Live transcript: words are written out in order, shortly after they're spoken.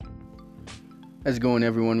How's it going,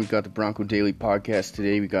 everyone? We got the Bronco Daily Podcast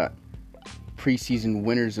today. We got preseason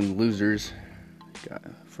winners and losers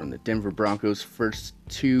from the Denver Broncos' first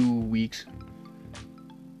 2 weeks.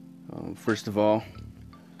 First of all,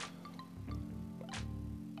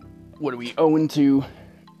 what are we 0-2?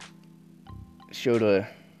 Showed a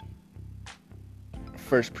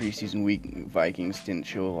first preseason week. Vikings didn't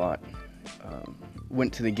show a lot.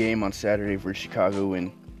 Went to the game on Saturday for Chicago,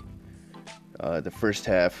 and the first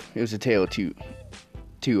half, it was a tale of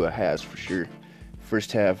two halves for sure.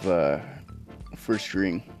 First half, first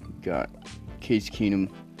string, got Case Keenum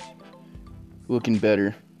looking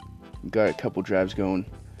better, got a couple drives going,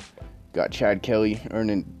 got Chad Kelly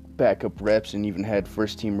earning backup reps and even had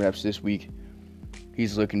first team reps this week.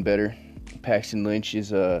 He's looking better. Paxton Lynch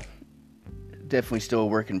is definitely still a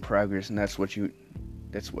work in progress, and that's what you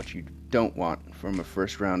don't want from a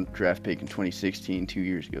first round draft pick in 2016, 2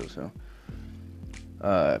 years ago. So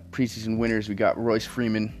preseason winners, we got Royce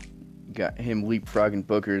Freeman, got him leapfrogging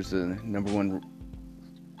Booker as the number one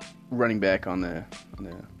running back on the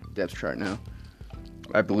depth chart now.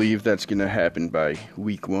 I believe that's going to happen by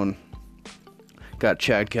week 1. Got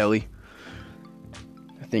Chad Kelly.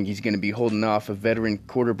 I think he's going to be holding off a veteran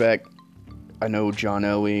quarterback. I know John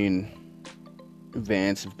Elway and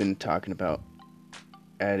Vance have been talking about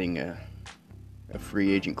adding a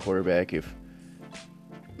free agent quarterback,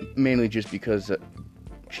 mainly just because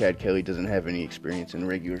Chad Kelly doesn't have any experience in the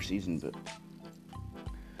regular season, but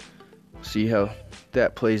see how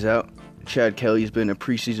that plays out. Chad Kelly's been a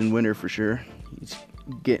preseason winner for sure. He's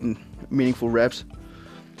getting meaningful reps.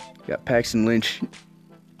 Got Paxton Lynch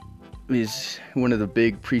is one of the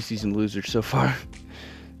big preseason losers so far.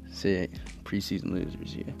 Say preseason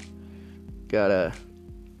losers, yeah. Got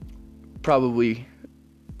probably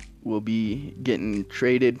will be getting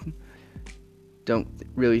traded. Don't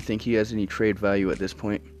really think he has any trade value at this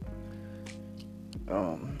point.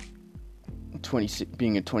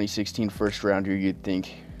 Being a 2016 first rounder, you'd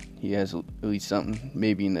think he has at least something.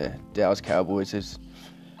 Maybe in the Dallas Cowboys, as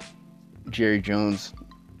Jerry Jones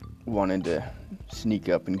wanted to sneak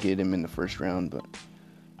up and get him in the first round, but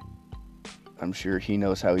I'm sure he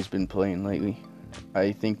knows how he's been playing lately.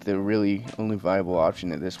 I think the really only viable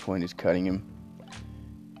option at this point is cutting him.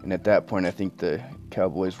 And at that point, I think the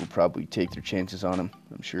Cowboys will probably take their chances on him,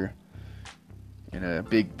 I'm sure. And a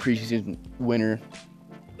big preseason winner,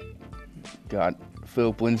 got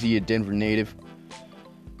Philip Lindsay, a Denver native.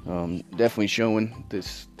 Definitely showing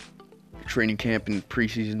this training camp and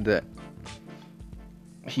preseason that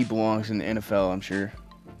he belongs in the NFL, I'm sure.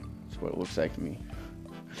 That's what it looks like to me.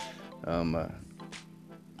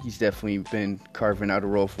 He's definitely been carving out a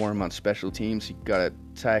role for him on special teams. He got a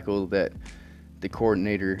tackle that the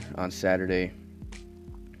coordinator on Saturday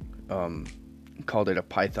called it a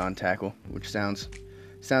Python tackle, which sounds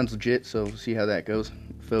legit, so we'll see how that goes.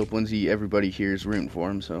 Philip Lindsay, everybody here is rooting for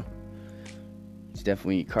him, so he's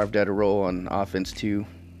definitely carved out a role on offense too.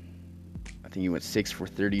 I think he went 6 for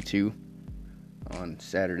 32 on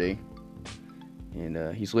Saturday,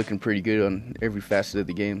 and he's looking pretty good on every facet of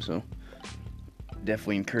the game, so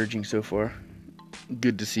definitely encouraging so far.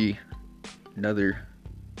 Good to see another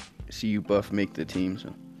CU buff make the team.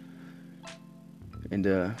 So,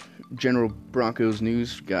 and general Broncos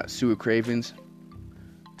news, got Sua Cravens.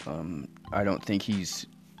 I don't think he's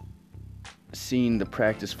seen the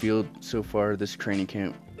practice field so far this training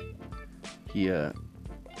camp. He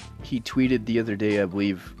tweeted the other day, I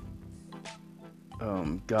believe,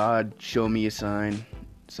 God, show me a sign,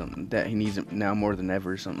 something that he needs now more than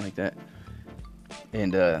ever, something like that.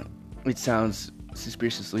 And it sounds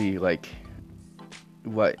suspiciously like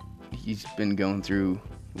what he's been going through,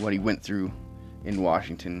 what he went through in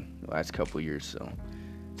Washington the last couple of years. So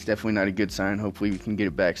it's definitely not a good sign. Hopefully we can get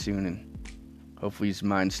it back soon, and hopefully his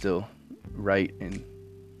mind's still right and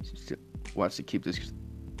he wants to keep this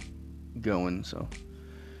going. So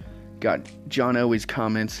got John Elway's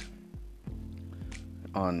comments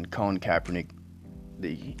on Colin Kaepernick.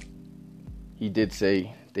 He did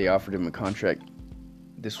say they offered him a contract.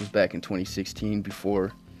 This was back in 2016,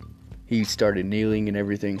 before he started kneeling and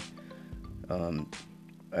everything.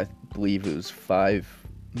 I believe it was $5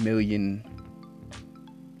 million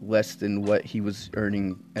less than what he was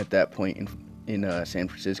earning at that point in San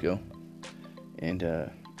Francisco,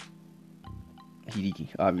 and he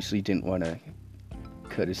obviously didn't want to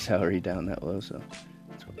cut his salary down that low. So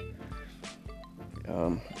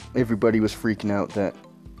everybody was freaking out that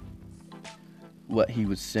what he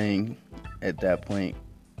was saying at that point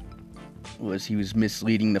was he was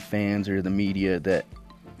misleading the fans or the media, that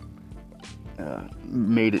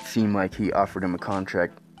made it seem like he offered him a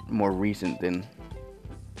contract more recent than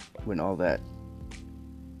when all that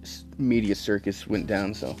media circus went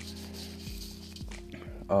down. So,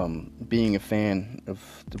 being a fan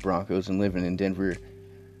of the Broncos and living in Denver,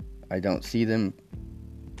 I don't see them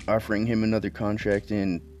offering him another contract,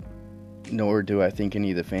 and nor do I think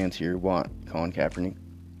any of the fans here want Colin Kaepernick.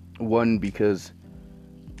 One, because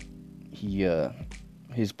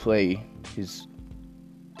his play,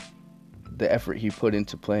 the effort he put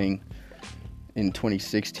into playing in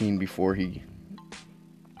 2016 before he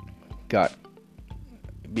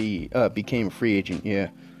became a free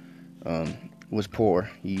agent, was poor.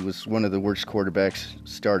 He was one of the worst quarterbacks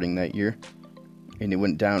starting that year, and it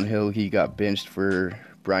went downhill. He got benched for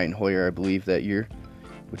Brian Hoyer, I believe, that year,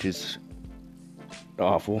 which is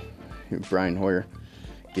awful. Brian Hoyer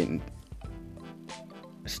getting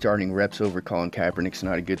starting reps over Colin Kaepernick's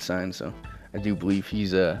not a good sign, so I do believe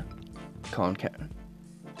he's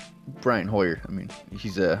Brian Hoyer. I mean,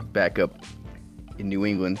 he's a backup in New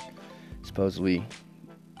England, supposedly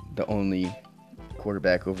the only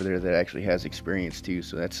quarterback over there that actually has experience too,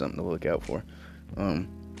 so that's something to look out for.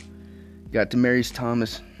 Got Demaryius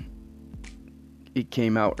Thomas. It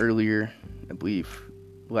came out earlier, I believe,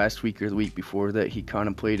 last week or the week before, that he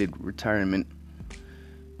contemplated retirement.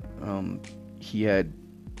 He had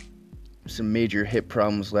some major hip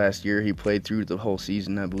problems last year. He played through the whole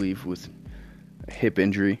season, I believe, with a hip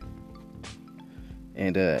injury,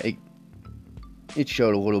 and it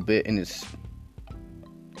showed a little bit in his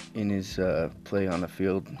play on the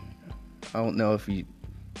field. I don't know if he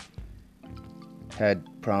had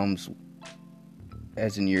problems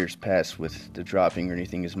as in years past with the dropping or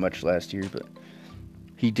anything as much last year, but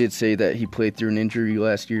he did say that he played through an injury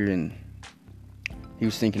last year and he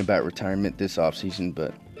was thinking about retirement this offseason,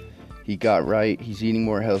 but he got right. He's eating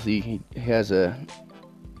more healthy. He has a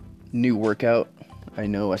new workout. I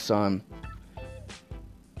know I saw him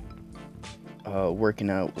working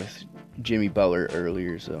out with Jimmy Butler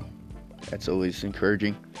earlier, so that's always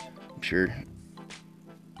encouraging. I'm sure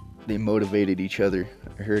they motivated each other.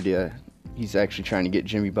 I heard he's actually trying to get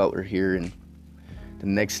Jimmy Butler here in the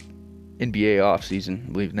next NBA offseason,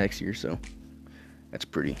 I believe next year, so that's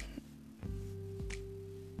pretty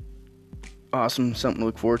awesome, something to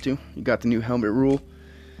look forward to. You got the new helmet rule.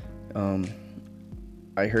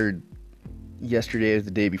 I heard yesterday or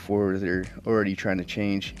the day before they're already trying to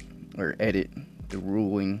change or edit the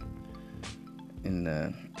ruling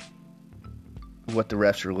and what the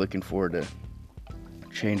refs are looking for to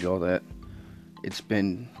change all that. It's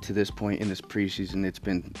been, to this point in this preseason, it's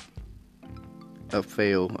been a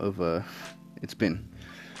fail of it's putting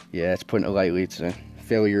it lightly, it's a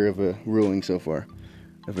failure of a ruling so far,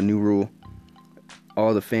 of a new rule.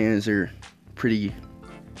 All the fans are pretty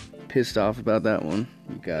pissed off about that one.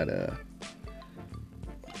 You got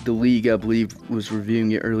the league, I believe, was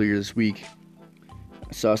reviewing it earlier this week.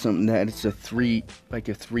 I saw something that it's a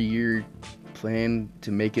 3-year plan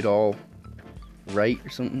to make it all right or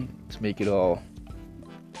something, to make it all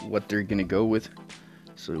what they're gonna go with.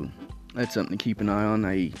 So that's something to keep an eye on.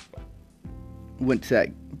 I went to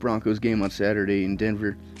that Broncos game on Saturday in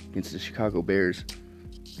Denver against the Chicago Bears,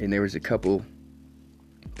 and there was a couple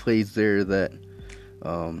plays there that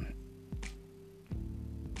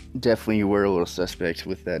definitely were a little suspect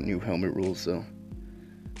with that new helmet rule. So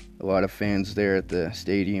a lot of fans there at the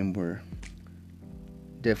stadium were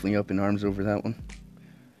definitely up in arms over that one.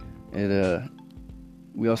 And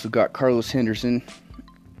we also got Carlos Henderson.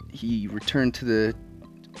 He returned to the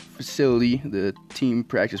facility, the team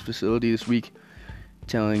practice facility this week,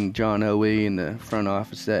 telling John Elway in the front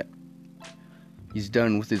office that he's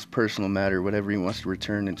done with his personal matter, whatever he wants to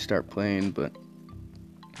return and start playing. But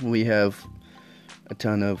we have a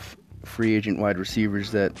ton of free agent wide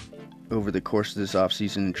receivers that over the course of this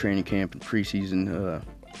offseason and training camp and preseason,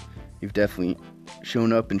 you've definitely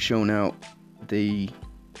shown up and shown out. They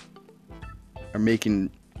are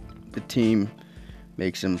making the team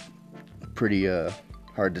make some pretty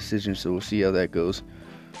hard decisions, so we'll see how that goes.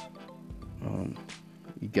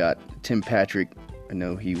 You got Tim Patrick. I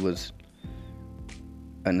know he was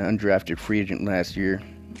an undrafted free agent last year.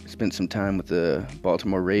 Spent some time with the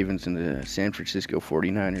Baltimore Ravens and the San Francisco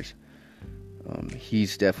 49ers.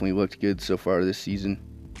 He's definitely looked good so far this season,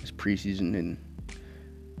 this preseason, and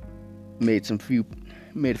made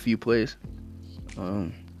a few plays.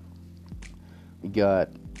 We got,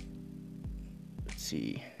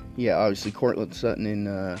 obviously Cortland Sutton and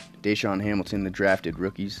Deshaun Hamilton, the drafted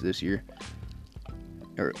rookies this year.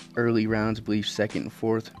 Early rounds, I believe 2nd and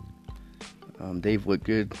 4th. They've looked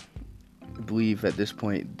good. I believe at this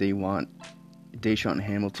point they want Deshaun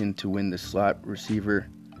Hamilton to win the slot receiver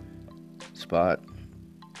spot,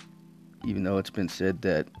 even though it's been said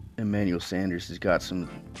that Emmanuel Sanders has got some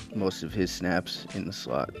most of his snaps in the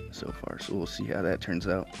slot so far, so we'll see how that turns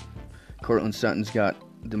out. Courtland Sutton's got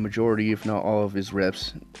the majority, if not all, of his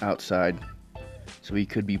reps outside, so he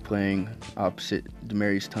could be playing opposite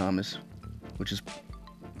Demaryius Thomas,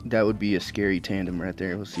 that would be a scary tandem right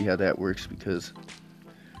there. We'll see how that works, because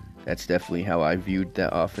that's definitely how I viewed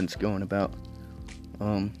that offense going about.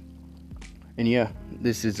 And yeah,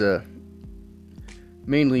 this is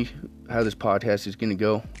mainly how this podcast is going to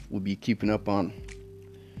go. We'll be keeping up on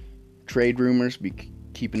trade rumors, be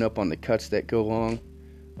keeping up on the cuts that go along,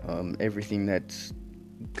 everything that's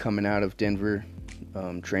coming out of Denver,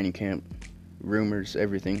 training camp, rumors,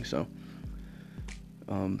 everything. So,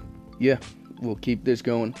 yeah, we'll keep this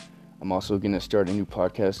going. I'm also going to start a new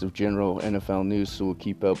podcast of general NFL news, so we'll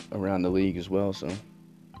keep up around the league as well. So,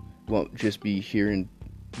 won't just be here in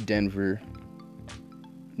Denver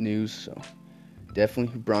news. So,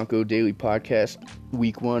 definitely Bronco Daily Podcast,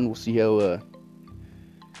 week 1. We'll see how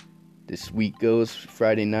this week goes.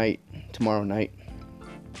 Friday night, tomorrow night,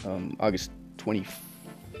 August 25th,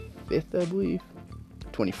 I believe,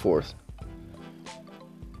 24th.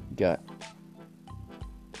 Got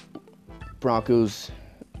Broncos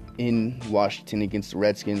in Washington against the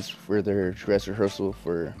Redskins for their dress rehearsal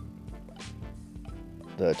for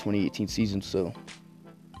the 2018 season, so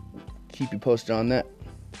keep you posted on that.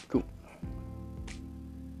 Cool.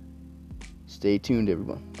 Stay tuned,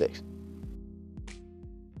 everyone. Thanks.